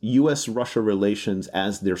that U.S.-Russia relations,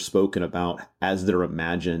 as they're spoken about, as they're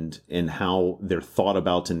imagined, and how they're thought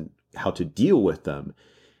about and how to deal with them,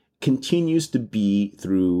 continues to be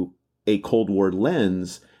through a Cold War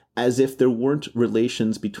lens, as if there weren't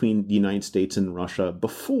relations between the United States and Russia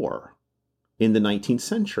before in the 19th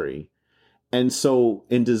century. And so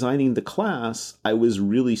in designing the class, I was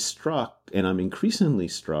really struck, and I'm increasingly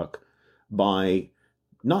struck by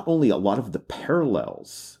not only a lot of the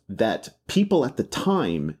parallels that people at the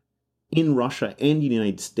time in Russia and the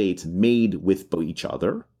United States made with each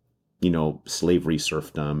other, slavery,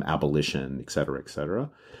 serfdom, abolition, et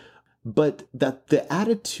cetera, but that the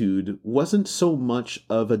attitude wasn't so much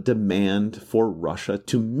of a demand for Russia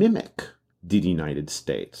to mimic the United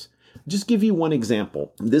States. Just give you one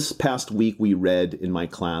example. This past week, we read in my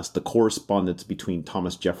class the correspondence between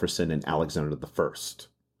Thomas Jefferson and Alexander I.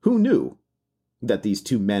 Who knew that these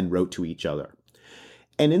two men wrote to each other?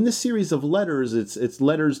 And in this series of letters, it's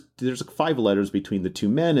letters. There's 5 letters between the two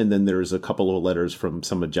men, and then there's a couple of letters from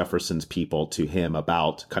some of Jefferson's people to him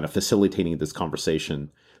about kind of facilitating this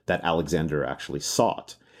conversation that Alexander actually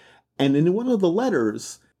sought. And in one of the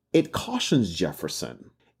letters, it cautions Jefferson.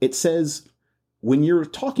 It says, when you're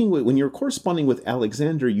corresponding with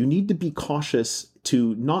Alexander, you need to be cautious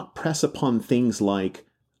to not press upon things like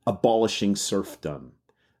abolishing serfdom,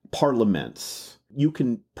 parliaments. You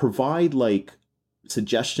can provide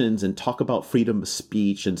suggestions and talk about freedom of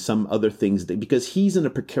speech and some other things because he's in a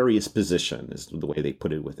precarious position, is the way they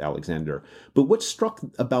put it with Alexander. But what struck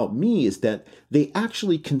about me is that they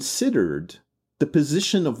actually considered the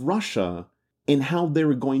position of Russia in how they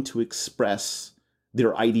were going to express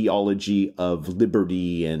their ideology of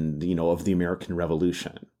liberty and, of the American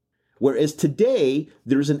Revolution. Whereas today,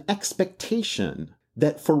 there's an expectation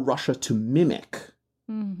that for Russia to mimic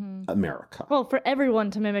America. Well, for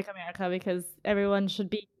everyone to mimic America, because everyone should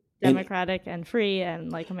be democratic and free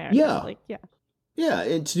and like America. Yeah,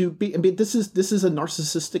 and this is a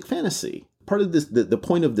narcissistic fantasy. Part of this, the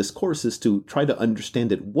point of this course is to try to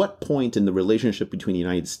understand at what point in the relationship between the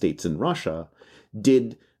United States and Russia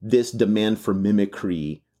did this demand for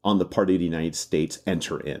mimicry on the part of the United States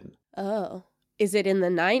enter in. Oh. Is it in the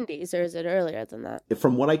 90s or is it earlier than that?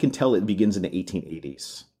 From what I can tell, it begins in the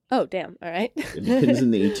 1880s. Oh, damn. All right. It begins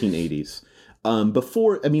in the 1880s.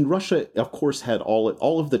 Russia, of course, had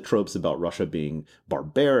all of the tropes about Russia being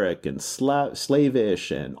barbaric and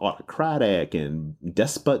slavish and autocratic and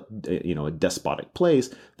a despotic place.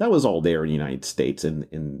 That was all there in the United States and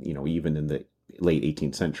even in the late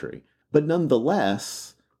 18th century. But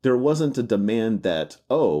nonetheless, there wasn't a demand that,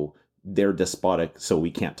 they're despotic, so we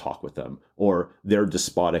can't talk with them, or they're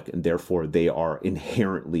despotic and therefore they are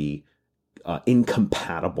inherently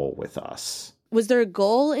incompatible with us. Was there a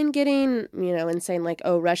goal in getting, in saying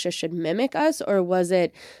Russia should mimic us, or was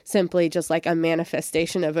it simply just a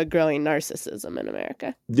manifestation of a growing narcissism in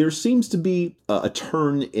America? There seems to be a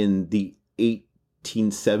turn in the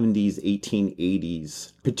 1870s,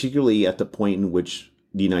 1880s, particularly at the point in which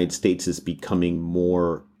the United States is becoming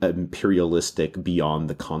more imperialistic beyond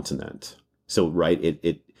the continent. So, right,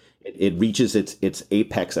 it reaches its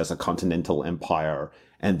apex as a continental empire,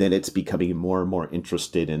 and then it's becoming more and more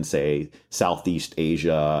interested in, say, Southeast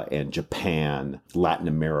Asia and Japan, Latin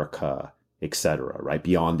America, etc., right,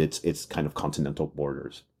 beyond its kind of continental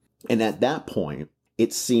borders. And at that point,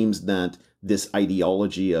 it seems that this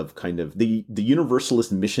ideology of kind of the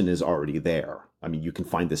universalist mission is already there. I mean, you can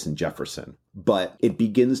find this in Jefferson, but it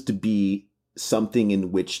begins to be something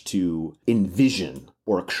in which to envision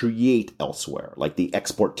or create elsewhere, like the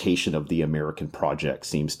exportation of the American project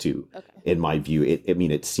seems to, in my view,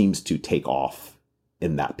 it seems to take off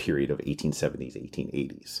in that period of 1870s,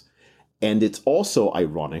 1880s. And it's also,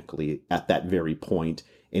 ironically, at that very point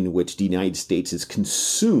in which the United States is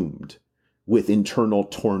consumed with internal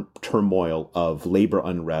turmoil of labor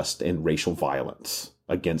unrest and racial violence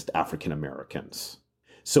against African Americans.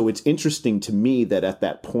 So it's interesting to me that at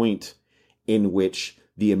that point in which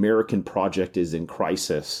the American project is in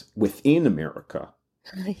crisis within America,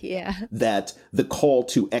 that the call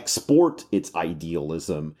to export its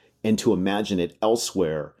idealism and to imagine it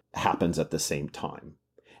elsewhere happens at the same time.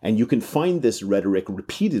 And you can find this rhetoric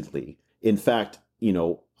repeatedly. In fact,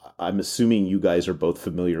 I'm assuming you guys are both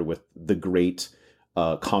familiar with the great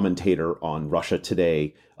commentator on Russia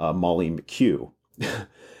Today, Molly McHugh.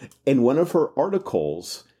 In one of her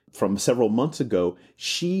articles from several months ago,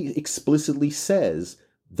 she explicitly says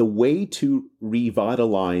the way to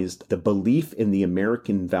revitalize the belief in the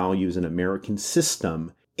American values and American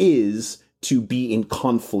system is to be in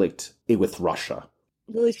conflict with Russia.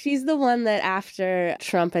 Well, she's the one that after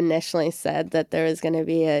Trump initially said that there was going to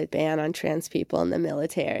be a ban on trans people in the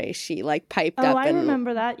military, she piped up I and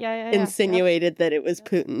remember that. insinuated that it was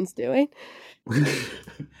Putin's doing.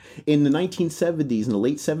 In the 1970s, in the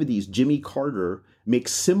late 70s, Jimmy Carter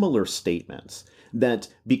makes similar statements that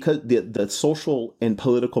because the social and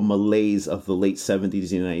political malaise of the late 70s in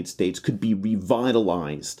the United States could be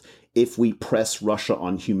revitalized if we press Russia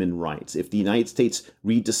on human rights, if the United States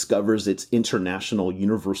rediscovers its international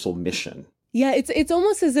universal mission. Yeah, it's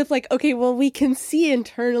almost as if like, okay, well, we can see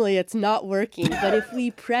internally it's not working, but if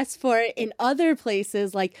we press for it in other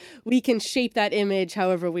places, like we can shape that image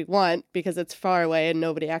however we want because it's far away and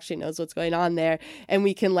nobody actually knows what's going on there. And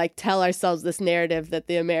we can like tell ourselves this narrative that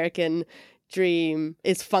the American dream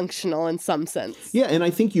is functional in some sense. Yeah, and I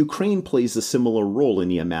think Ukraine plays a similar role in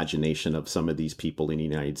the imagination of some of these people in the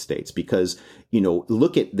United States because,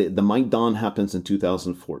 look at the Maidan happens in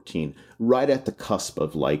 2014, right at the cusp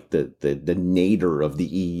of like the nadir of the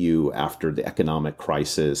EU after the economic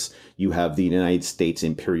crisis. You have the United States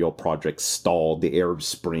imperial project stalled, the Arab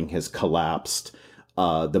Spring has collapsed.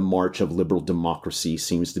 The march of liberal democracy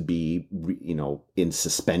seems to be, in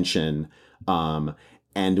suspension.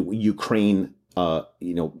 And Ukraine,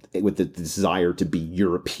 with the desire to be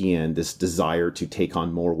European, this desire to take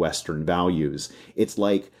on more Western values, it's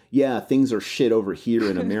like, yeah, things are shit over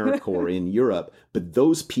here in America or in Europe, but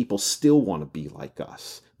those people still want to be like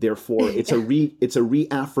us. Therefore, it's a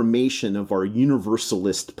reaffirmation of our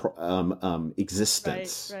universalist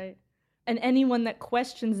existence. Right. And anyone that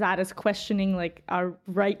questions that is questioning like our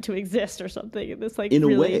right to exist or something. This like in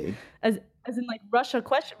really, a way, as in like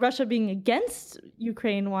Russia being against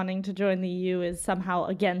Ukraine wanting to join the EU is somehow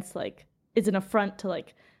against like is an affront to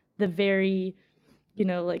like the very,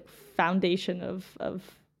 like foundation of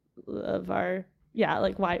our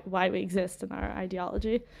like why we exist in our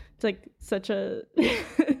ideology. It's like such a.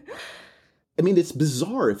 I mean, it's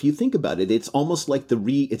bizarre if you think about it. It's almost like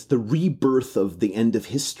it's the rebirth of the end of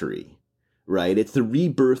history. Right? It's the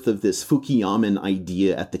rebirth of this Fukuyaman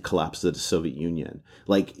idea at the collapse of the Soviet Union.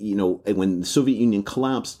 Like, when the Soviet Union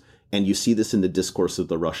collapsed, and you see this in the discourse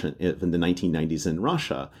of in the 1990s in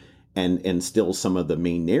Russia, and still some of the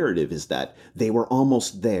main narrative is that they were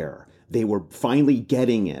almost there. They were finally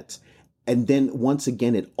getting it. And then once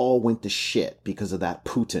again, it all went to shit because of that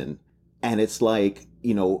Putin. And it's like,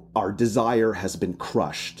 our desire has been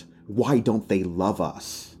crushed. Why don't they love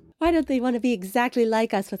us? Why don't they want to be exactly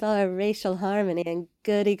like us with all our racial harmony and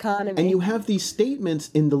good economy? And you have these statements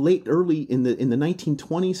in the in the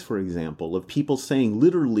 1920s, for example, of people saying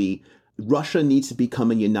literally, Russia needs to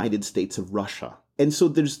become a United States of Russia. And so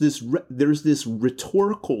there's this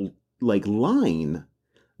rhetorical like line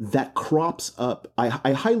that crops up.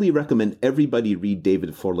 I highly recommend everybody read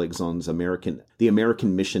David Forlegzon's The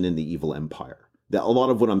American Mission in the Evil Empire. A lot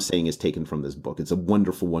of what I'm saying is taken from this book. It's a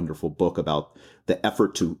wonderful, wonderful book about the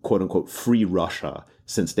effort to, quote unquote, free Russia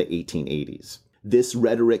since the 1880s. This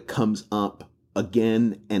rhetoric comes up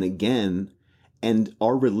again and again, and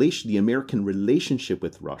the American relationship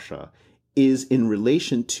with Russia is in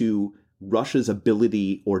relation to Russia's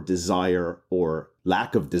ability or desire or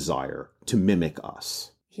lack of desire to mimic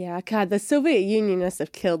us. Yeah, God, the Soviet Union must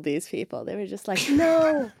have killed these people. They were just like,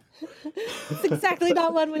 no. It's exactly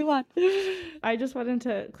not what we want. I just wanted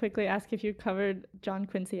to quickly ask if you covered John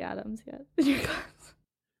Quincy Adams yet in your class.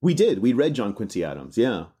 We did. We read John Quincy Adams.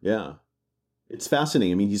 Yeah. It's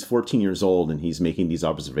fascinating. I mean, he's 14 years old and he's making these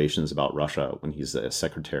observations about Russia when he's a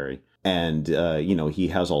secretary. And, he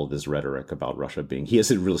has all of this rhetoric about Russia he has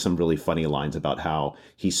some really funny lines about how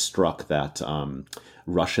he's struck that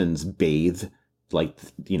Russians bathe, like,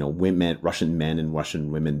 Russian men and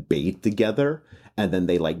Russian women bathe together. And then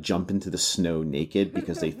they like jump into the snow naked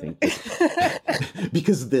because they think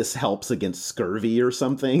because this helps against scurvy or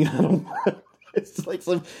something. I don't know. It's like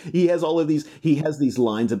he has these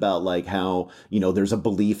lines about like how, there's a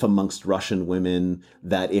belief amongst Russian women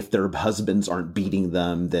that if their husbands aren't beating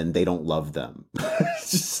them, then they don't love them.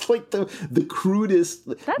 It's just like the crudest,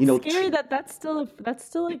 That's scary that's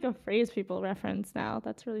still like a phrase people reference now.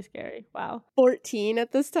 That's really scary. Wow. 14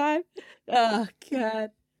 at this time? Oh,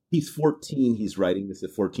 God. He's 14. He's writing this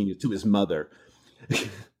at 14 to his mother.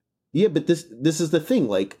 Yeah, but this is the thing.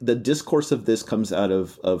 Like the discourse of this comes out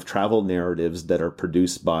of travel narratives that are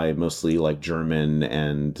produced by mostly like German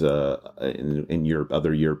and in Europe,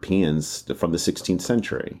 other Europeans from the 16th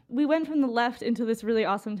century. We went from the left into this really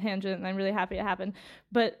awesome tangent, and I'm really happy it happened.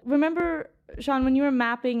 But remember, Sean, when you were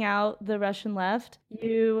mapping out the Russian left,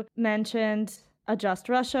 you mentioned a Just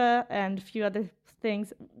Russia and a few other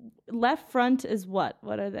things. Left front is what?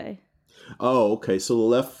 What are they? Oh, okay. So the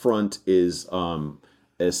left front is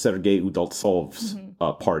Sergei Udaltsov's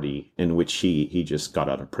party, in which he just got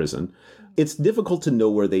out of prison. It's difficult to know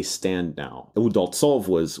where they stand now. Udaltsov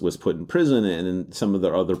was put in prison, and some of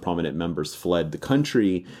their other prominent members fled the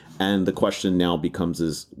country. And the question now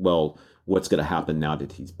becomes what's going to happen now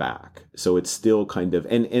that he's back? So it's still kind of,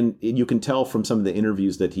 and you can tell from some of the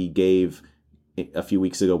interviews that he gave a few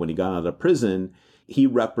weeks ago when he got out of prison, he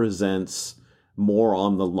represents more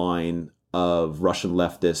on the line of Russian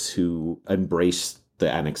leftists who embrace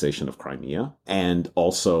the annexation of Crimea and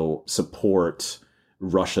also support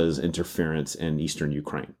Russia's interference in eastern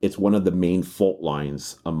Ukraine. It's one of the main fault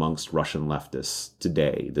lines amongst Russian leftists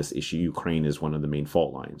today. This issue, Ukraine, is one of the main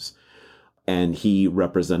fault lines. And he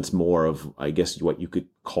represents more of, I guess, what you could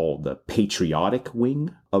call the patriotic wing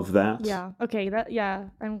of that. Yeah. Okay.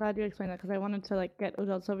 I'm glad you explained that because I wanted to get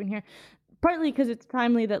Udaltsov in here, partly because it's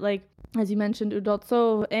timely that as you mentioned,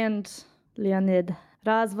 Udaltsov and Leonid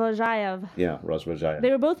Razvozhayev. Yeah, Razvozhayev. They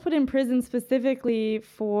were both put in prison specifically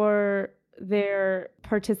for their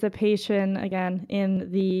participation, again, in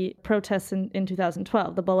the protests in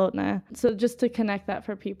 2012, the Bolotnaya. So just to connect that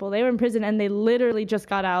for people, they were in prison and they literally just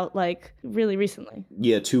got out really recently.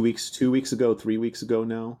 Yeah, 2 weeks ago, 3 weeks ago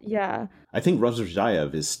now. Yeah. I think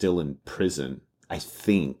Razvozhayev is still in prison. I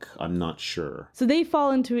think. I'm not sure. So they fall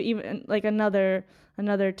into even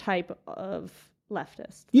another type of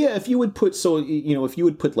leftist. Yeah, if you would put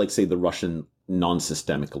say the Russian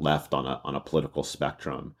non-systemic left on a political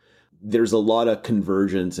spectrum, there's a lot of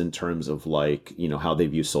convergence in terms of how they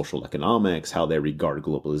view social economics, how they regard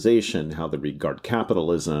globalization, how they regard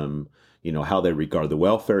capitalism, how they regard the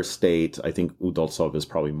welfare state. I think Udaltsov is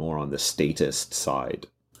probably more on the statist side,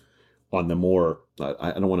 on the more,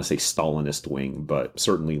 I don't want to say Stalinist wing, but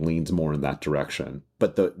certainly leans more in that direction.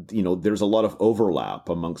 But there's a lot of overlap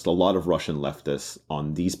amongst a lot of Russian leftists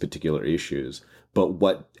on these particular issues. But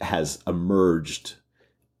what has emerged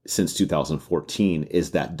since 2014 is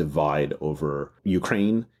that divide over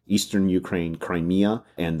Ukraine, eastern Ukraine, Crimea,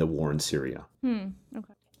 and the war in Syria. Okay.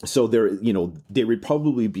 So there would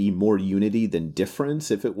probably be more unity than difference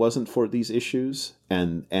if it wasn't for these issues.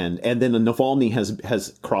 And then Navalny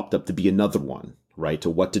has cropped up to be another one, right? To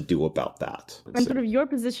what to do about that. And sort of your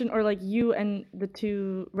position, or you and the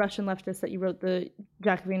two Russian leftists that you wrote the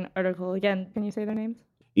Jacobin article, again, can you say their names?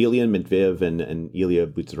 Ilya Medvedev and Ilya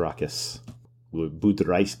Budraiskis.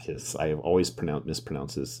 I have always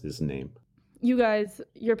mispronounced his name. You guys,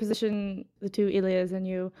 your position, the two Ilyas and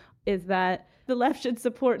you, is that the left should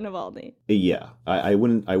support Navalny. Yeah, I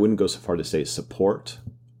wouldn't go so far to say support.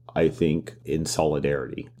 I think in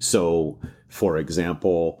solidarity. So, for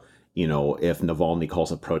example, if Navalny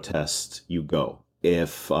calls a protest, you go.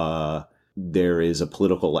 If there is a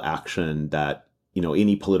political action that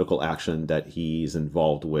any political action that he's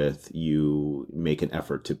involved with, you make an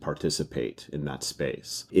effort to participate in that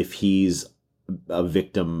space. If he's a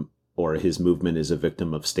victim or his movement is a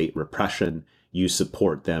victim of state repression, you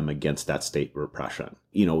support them against that state repression.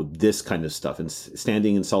 This kind of stuff, and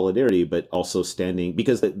standing in solidarity, but also standing,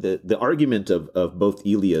 because the argument of both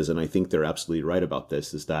Ilyas, and I think they're absolutely right about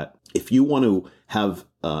this, is that if you want to have,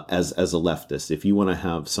 as a leftist, if you want to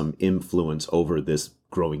have some influence over this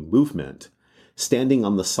growing movement, standing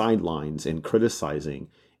on the sidelines and criticizing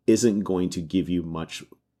isn't going to give you much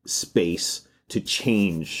space to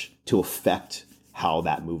change, to affect how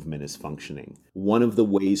that movement is functioning. One of the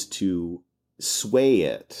ways to sway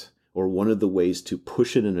it, or one of the ways to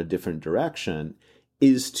push it in a different direction,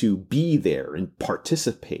 is to be there and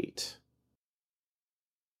participate.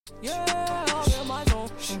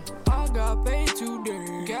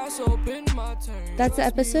 That's the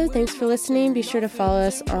episode. Thanks for listening. Be sure to follow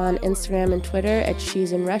us on Instagram and Twitter at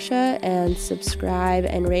She's in Russia, and subscribe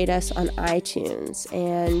and rate us on iTunes.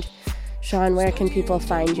 And Sean, where can people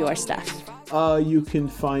find your stuff? You can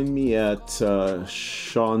find me at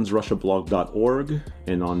seansrussiablog.org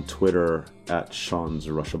and on Twitter at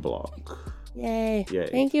seansrussiablog. Yay.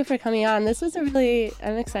 Thank you for coming on. This was I'm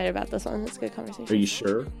excited about this one. It's a good conversation. Are you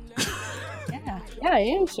sure? Yeah, I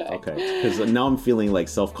am sure. Okay, because now I'm feeling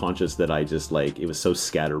self-conscious that I just it was so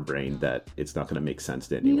scatterbrained that it's not going to make sense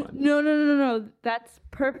to anyone. No. That's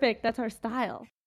perfect. That's our style.